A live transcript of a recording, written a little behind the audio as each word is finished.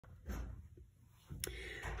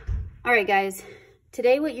All right, guys,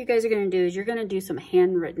 today what you guys are going to do is you're going to do some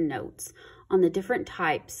handwritten notes on the different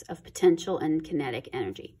types of potential and kinetic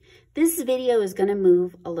energy. This video is going to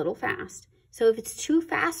move a little fast. So if it's too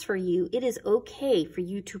fast for you, it is okay for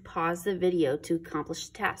you to pause the video to accomplish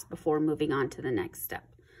the task before moving on to the next step.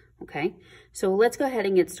 Okay, so let's go ahead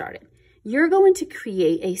and get started. You're going to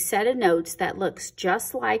create a set of notes that looks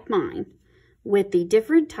just like mine with the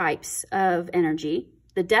different types of energy,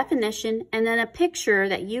 the definition, and then a picture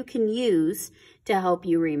that you can use to help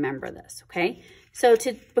you remember this, okay? So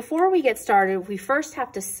before we get started, we first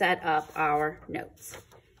have to set up our notes.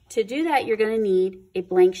 To do that, you're gonna need a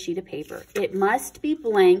blank sheet of paper. It must be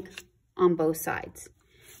blank on both sides.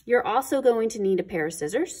 You're also going to need a pair of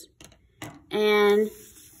scissors and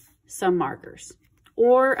some markers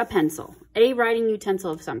or a pencil, a writing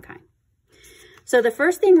utensil of some kind. So the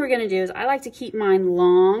first thing we're gonna do is I like to keep mine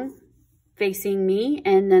long facing me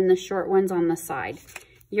and then the short ones on the side.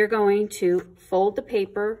 You're going to fold the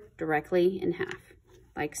paper directly in half,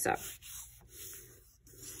 like so.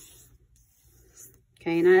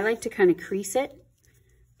 Okay, and I like to kind of crease it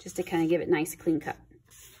just to kind of give it a nice clean cut.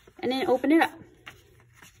 And then open it up.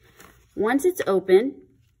 Once it's open,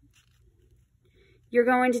 you're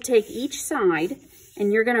going to take each side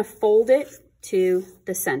and you're going to fold it to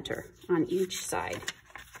the center on each side.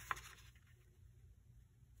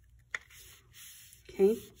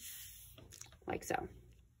 Okay, like so.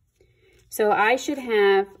 So I should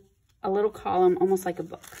have a little column almost like a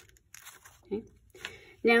book. Okay.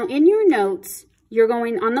 Now in your notes, you're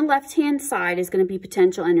going on the left-hand side is going to be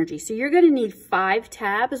potential energy. So you're going to need 5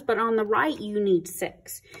 tabs, but on the right you need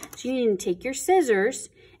 6. So you need to take your scissors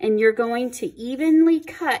and you're going to evenly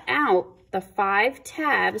cut out the 5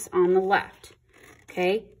 tabs on the left.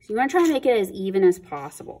 Okay, so you want to try to make it as even as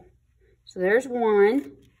possible. So there's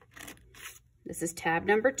 1. This is tab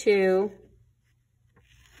number 2,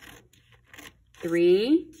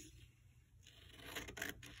 3,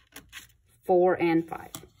 4, and 5,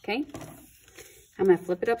 okay? I'm gonna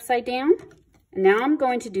flip it upside down, and now I'm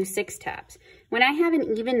going to do 6 tabs. When I have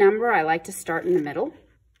an even number, I like to start in the middle,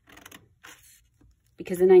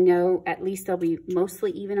 because then I know at least they'll be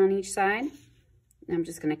mostly even on each side. And I'm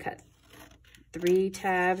just gonna cut 3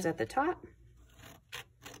 tabs at the top,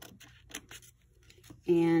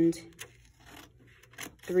 and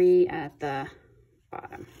 3 at the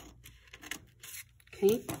bottom.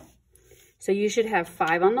 Okay, so you should have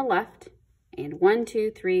 5 on the left and 1,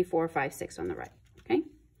 2, 3, 4, 5, 6 on the right. Okay,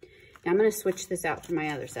 now I'm going to switch this out for my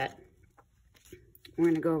other set. We're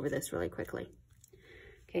going to go over this really quickly.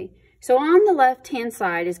 Okay, so on the left hand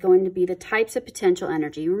side is going to be the types of potential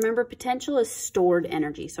energy. Remember, potential is stored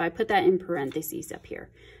energy, so I put that in parentheses up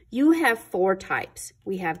here. You have 4 types.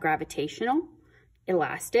 We have gravitational,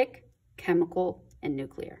 elastic, chemical, and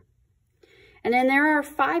nuclear. And then there are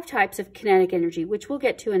 5 types of kinetic energy, which we'll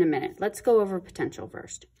get to in a minute. Let's go over potential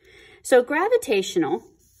first. So gravitational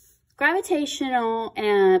potential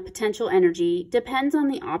energy depends on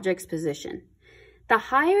the object's position. The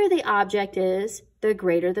higher the object is, the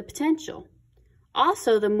greater the potential.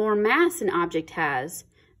 Also, the more mass an object has,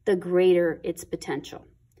 the greater its potential.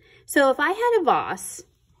 So if I had a vase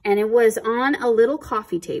and it was on a little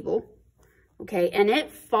coffee table, okay, and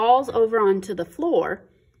it falls over onto the floor,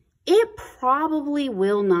 it probably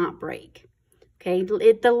will not break, okay?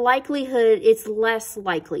 The likelihood, it's less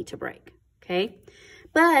likely to break, okay?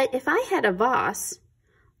 But if I had a vase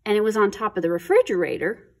and it was on top of the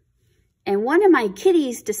refrigerator and one of my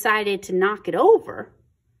kitties decided to knock it over,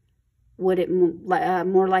 would it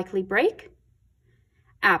more likely break?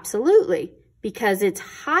 Absolutely, because it's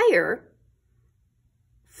higher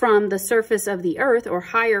from the surface of the earth or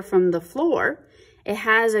higher from the floor. It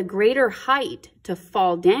has a greater height to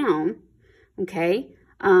fall down, okay?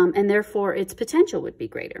 And therefore its potential would be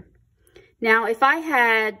greater. Now, if I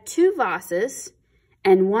had 2 vases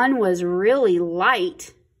and one was really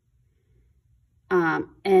light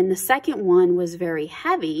and the second one was very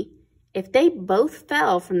heavy, if they both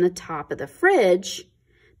fell from the top of the fridge,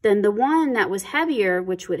 then the one that was heavier,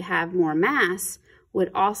 which would have more mass,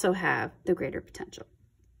 would also have the greater potential.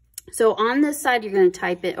 So on this side, you're going to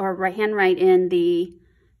type it or handwrite in the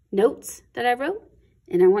notes that I wrote.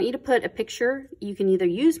 And I want you to put a picture. You can either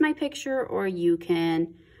use my picture or you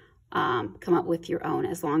can come up with your own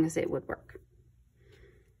as long as it would work.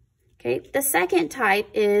 Okay, the second type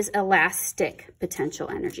is elastic potential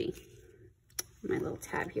energy. My little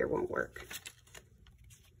tab here won't work.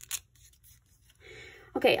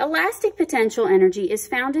 Okay, elastic potential energy is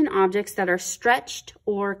found in objects that are stretched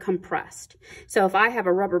or compressed. So if I have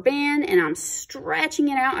a rubber band and I'm stretching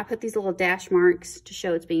it out, I put these little dash marks to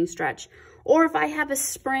show it's being stretched. Or if I have a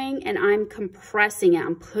spring and I'm compressing it,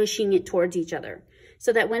 I'm pushing it towards each other.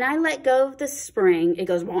 So that when I let go of the spring, it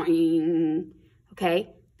goes boing,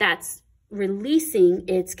 okay? That's releasing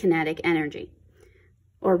its kinetic energy.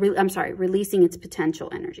 Or, releasing its potential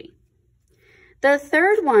energy. The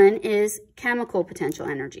third one is chemical potential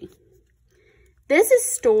energy. This is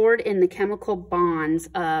stored in the chemical bonds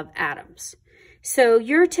of atoms. So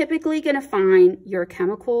you're typically going to find your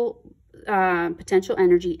chemical potential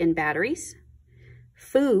energy in batteries,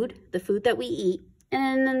 food, the food that we eat,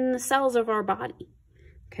 and then the cells of our body,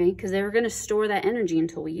 okay? Because they're going to store that energy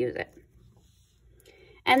until we use it.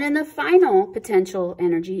 And then the final potential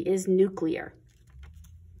energy is nuclear.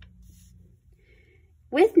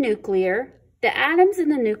 With nuclear, the atoms in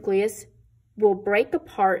the nucleus will break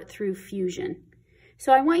apart through fusion.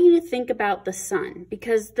 So I want you to think about the sun,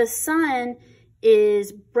 because the sun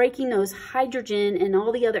is breaking those hydrogen and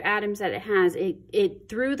all the other atoms that it has, it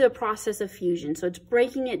through the process of fusion. So it's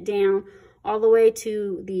breaking it down all the way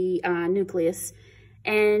to the nucleus,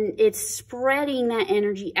 and it's spreading that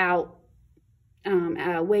energy out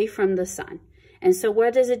away from the sun. And so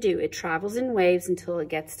what does it do? It travels in waves until it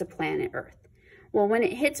gets to planet Earth. Well, when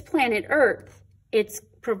it hits planet Earth, it's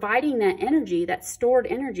providing that energy, that stored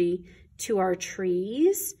energy, to our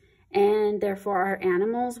trees, and therefore our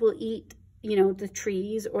animals will eat, you know, the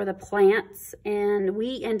trees or the plants, and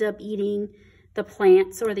we end up eating the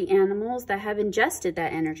plants or the animals that have ingested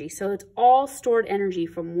that energy. So it's all stored energy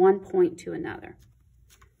from one point to another.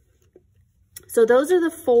 So those are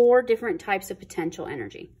the 4 different types of potential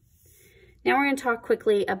energy. Now we're going to talk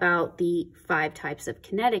quickly about the 5 types of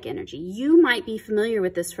kinetic energy. You might be familiar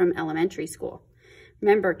with this from elementary school.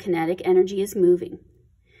 Remember, kinetic energy is moving.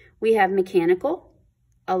 We have mechanical,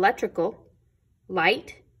 electrical,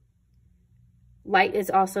 light. Light is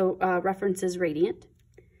also references radiant,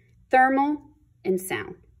 thermal, and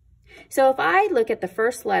sound. So if I look at the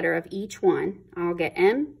first letter of each one, I'll get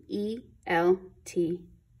M-E-L-T-S,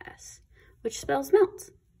 which spells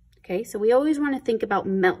melts. Okay, so we always want to think about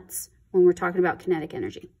melts when we're talking about kinetic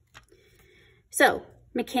energy. So,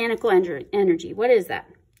 mechanical energy, what is that?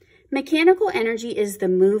 Mechanical energy is the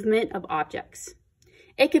movement of objects.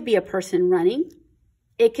 It could be a person running.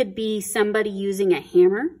 It could be somebody using a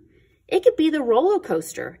hammer. It could be the roller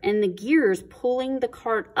coaster and the gears pulling the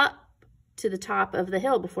cart up to the top of the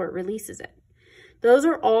hill before it releases it. Those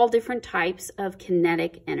are all different types of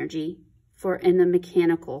kinetic energy in the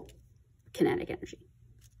mechanical kinetic energy.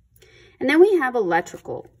 And then we have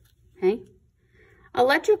electrical, okay?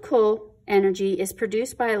 Electrical energy is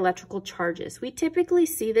produced by electrical charges. We typically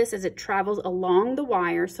see this as it travels along the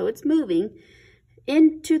wire, so it's moving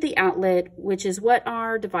into the outlet, which is what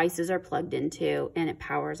our devices are plugged into, and it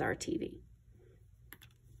powers our TV.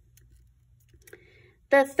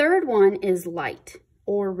 The third one is light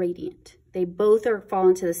or radiant. They both fall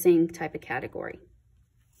into the same type of category.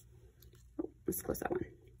 Oh, let's close that one.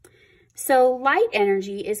 So light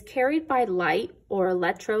energy is carried by light or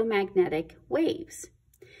electromagnetic waves.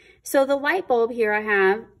 So the light bulb here I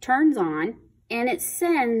have turns on, and it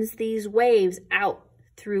sends these waves out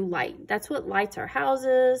through light. That's what lights our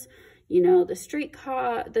houses, you know, the street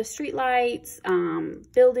lights,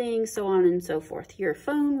 buildings, so on and so forth. Your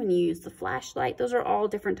phone, when you use the flashlight, those are all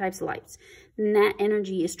different types of lights. And that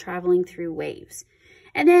energy is traveling through waves.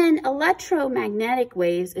 And then electromagnetic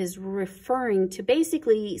waves is referring to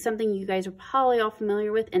basically something you guys are probably all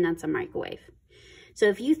familiar with, and that's a microwave. So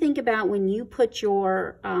if you think about when you put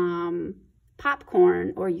your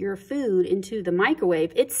popcorn or your food into the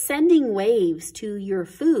microwave, it's sending waves to your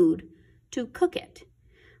food to cook it,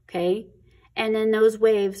 okay? And then those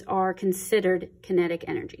waves are considered kinetic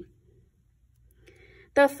energy.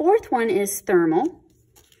 The fourth one is thermal.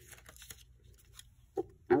 Oh,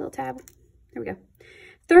 my little tab, there we go.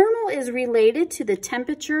 Thermal is related to the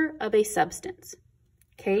temperature of a substance,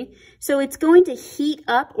 okay? So it's going to heat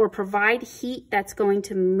up or provide heat that's going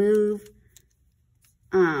to move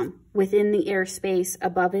within the airspace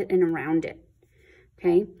above it and around it,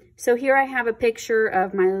 okay? So here I have a picture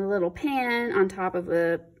of my little pan on top of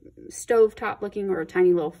a stovetop looking or a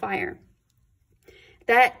tiny little fire.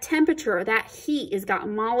 That temperature, that heat has got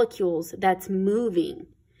molecules that's moving.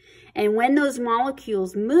 And when those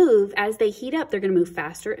molecules move, as they heat up, they're going to move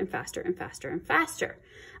faster and faster and faster and faster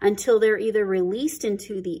until they're either released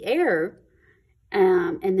into the air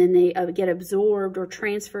and then they get absorbed or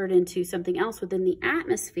transferred into something else within the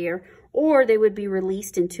atmosphere, or they would be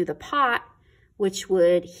released into the pot, which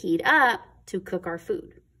would heat up to cook our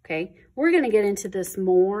food, okay? We're going to get into this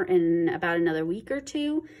more in about another week or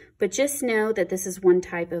two, but just know that this is one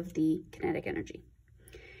type of the kinetic energy.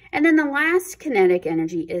 And then the last kinetic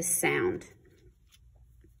energy is sound.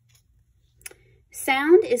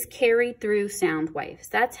 Sound is carried through sound waves.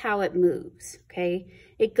 That's how it moves, okay?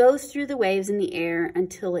 It goes through the waves in the air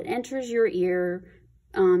until it enters your ear,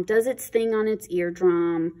 does its thing on its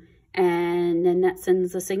eardrum, and then that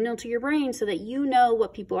sends a signal to your brain so that you know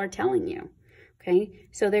what people are telling you, okay?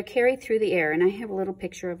 So they're carried through the air, and I have a little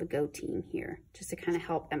picture of a goatee here just to kind of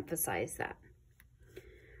help emphasize that.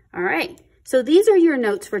 All right, so these are your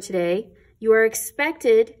notes for today. You are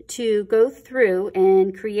expected to go through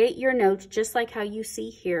and create your notes just like how you see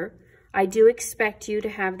here. I do expect you to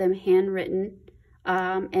have them handwritten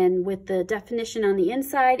and with the definition on the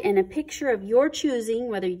inside and a picture of your choosing,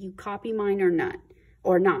 whether you copy mine or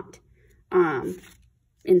not,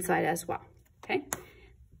 inside as well, okay?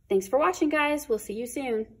 Thanks for watching, guys. We'll see you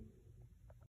soon.